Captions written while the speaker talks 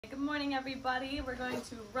Good morning, everybody. We're going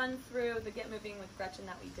to run through the Get Moving with Gretchen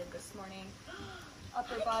that we did this morning.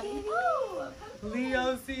 Upper body. Woo!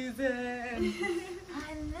 Leo season.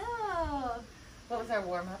 I know. What was our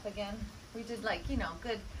warm up again? We did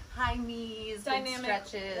good high knees, Dynamic good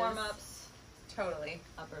stretches, warm-ups. Totally.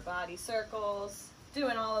 Upper body circles.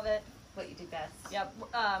 Doing all of it. What you do best. Yep.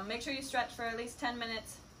 Make sure you stretch for at least 10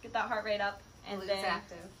 minutes. Get that heart rate up. And Glutes then,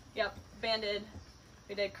 active. Yep. Banded.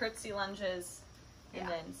 We did curtsy lunges. And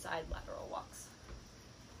Yeah. then side lateral walks.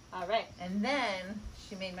 All right. And then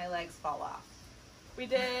she made my legs fall off. We're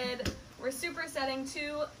supersetting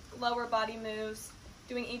 2 lower body moves,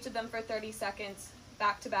 doing each of them for 30 seconds,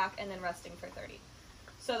 back to back, and then resting for 30.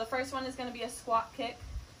 So the first one is going to be a squat kick.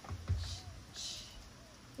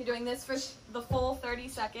 You're doing this for the full 30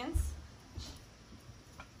 seconds.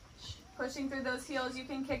 Pushing through those heels, you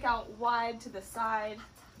can kick out wide to the side.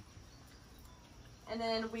 And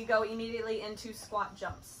then we go immediately into squat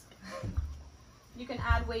jumps. You can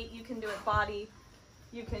add weight, you can do it body,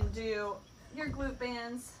 you can do your glute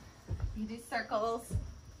bands. You do circles.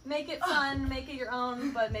 Make it fun, make it your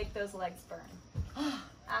own, but make those legs burn.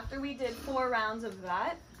 After we did 4 rounds of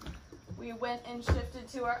that, we went and shifted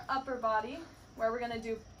to our upper body, where we're gonna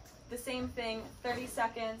do the same thing, 30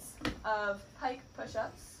 seconds of pike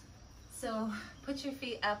push-ups. So put your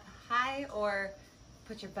feet up high or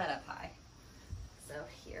put your butt up high. So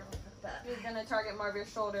here, we'll put that. You're gonna target more of your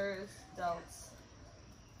shoulders, delts.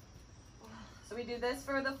 So we do this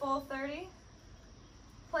for the full 30.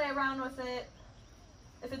 Play around with it.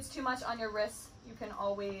 If it's too much on your wrists, you can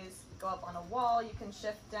always go up on a wall. You can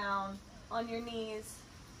shift down on your knees.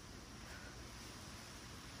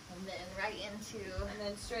 And then right into. And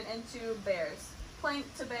then straight into bears. Plank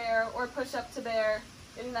to bear or push up to bear.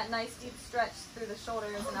 Getting that nice deep stretch through the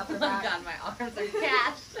shoulders and upper back. Oh God, my arms are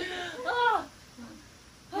cashed. Oh.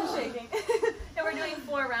 You're shaking. And we're doing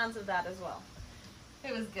 4 rounds of that as well.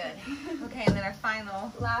 It was good. Okay, and then our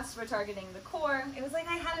final. Last, we're targeting the core. It was like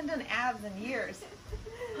I hadn't done abs in years.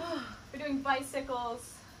 We're doing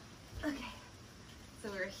bicycles. Okay, so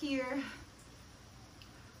we're here.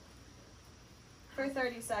 For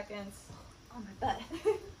 30 seconds. Oh, my butt.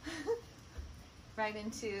 Right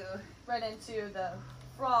into the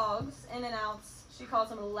frogs, in and outs. She calls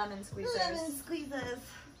them lemon squeezers. lemon squeezes.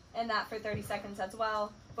 And that for 30 seconds as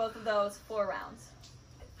well. Both of those, 4 rounds.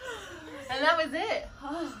 And that was it.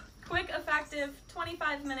 Quick, effective,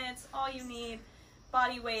 25 minutes, all you need.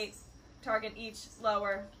 Body weight, target each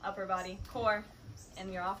lower, upper body, core,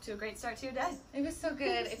 and you're off to a great start to your day. It was so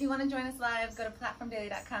good. If you want to join us live, go to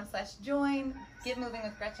platformdaily.com/join. Get Moving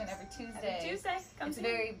with Gretchen every Tuesday. Every Tuesday, come It's see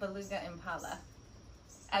very beluga Impala,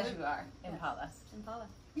 as you are, Impala. Impala.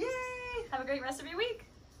 Yay! Have a great rest of your week.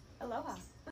 Aloha.